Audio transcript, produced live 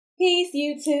Peace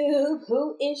YouTube,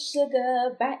 who is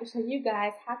Sugar? Back to show you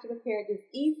guys how to prepare this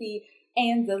easy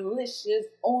and delicious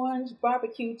orange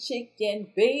barbecue chicken,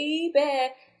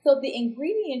 baby. So the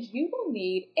ingredients you will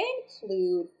need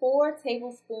include 4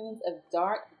 tablespoons of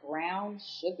dark brown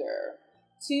sugar,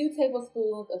 2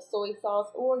 tablespoons of soy sauce,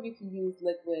 or you can use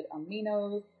liquid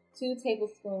aminos, 2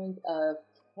 tablespoons of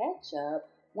ketchup,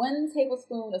 1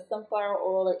 tablespoon of sunflower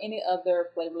oil or any other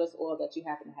flavorless oil that you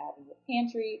happen to have in your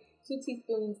pantry, 2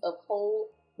 teaspoons of whole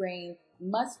grain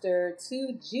mustard,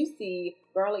 2 juicy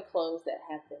garlic cloves that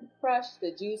have been crushed,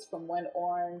 the juice from 1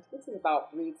 orange, this is about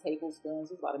 3 tablespoons,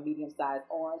 this is about a medium-sized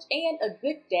orange, and a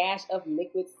good dash of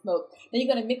liquid smoke. Now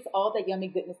you're going to mix all that yummy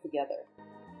goodness together.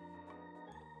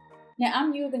 Now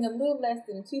I'm using a little less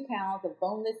than 2 pounds of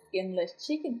boneless, skinless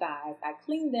chicken thighs. I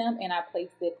cleaned them and I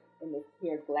placed it in this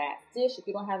here glass dish. If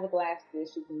you don't have a glass dish,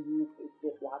 you can use a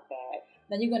Ziploc bag.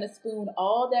 Now you're going to spoon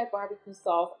all that barbecue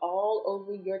sauce all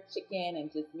over your chicken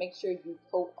and just make sure you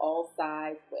coat all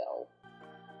sides well.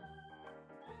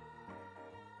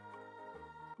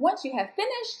 Once you have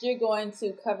finished, you're going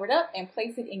to cover it up and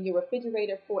place it in your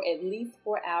refrigerator for at least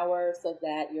 4 hours so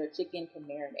that your chicken can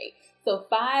marinate. So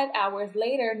 5 hours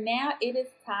later, now it is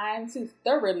time to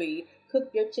thoroughly cook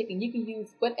your chicken. You can use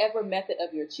whatever method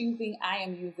of your choosing. I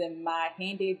am using my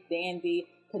handy dandy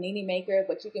panini maker,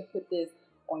 but you can put this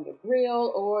on your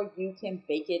grill or you can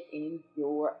bake it in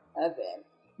your oven.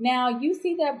 Now you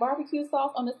see that barbecue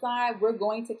sauce on the side, we're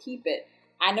going to keep it.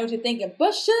 I know what you're thinking,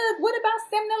 but what about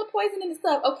salmonella poisoning and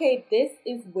stuff? Okay, this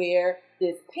is where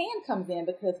this pan comes in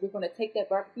because we're going to take that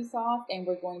barbecue sauce and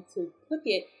we're going to cook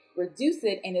it, reduce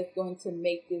it, and it's going to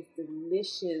make this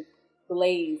delicious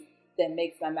glaze that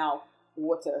makes my mouth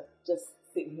water just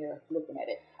sitting here looking at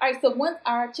it. All right, so once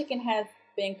our chicken has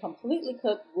been completely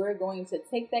cooked, we're going to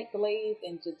take that glaze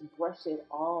and just brush it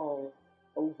all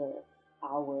over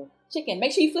our chicken.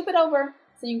 Make sure you flip it over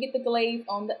so you can get the glaze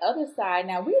on the other side.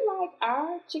 Now we like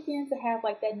our chicken to have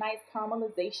like that nice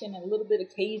caramelization and a little bit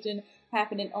of Cajun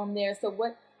happening on there. So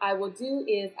what I will do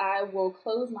is I will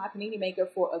close my panini maker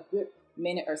for a good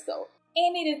minute or so.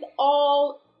 And it is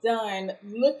all done.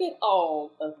 Look at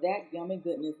all of that yummy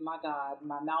goodness. My God,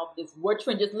 my mouth is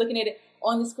watering just looking at it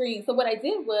on the screen. So what I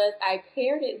did was I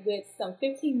paired it with some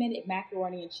 15-minute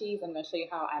macaroni and cheese. I'm going to show you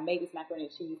how I made this macaroni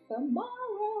and cheese tomorrow.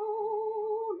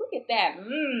 Look at that.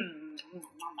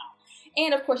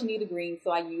 And of course you need the greens,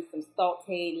 so I used some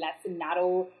sauteed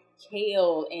lacinato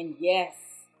kale, and yes,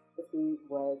 the food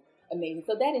was amazing.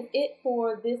 So that is it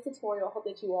for this tutorial. I hope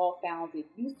that you all found it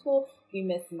useful. If you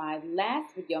missed my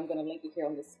last video, I'm going to link it here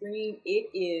on the screen. It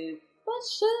is, but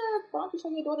why don't you show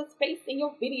your daughter's face in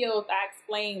your videos? I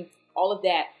explained all of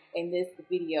that in this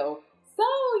video. So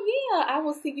yeah, I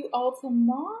will see you all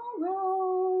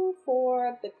tomorrow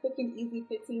for the quick and easy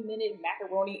 15-minute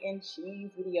macaroni and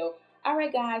cheese video. All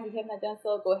right, guys, if you have not done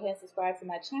so, go ahead and subscribe to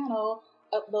my channel.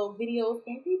 Upload videos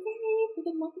every day for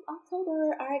the month of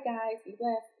October. All right, guys, be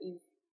blessed. Peace.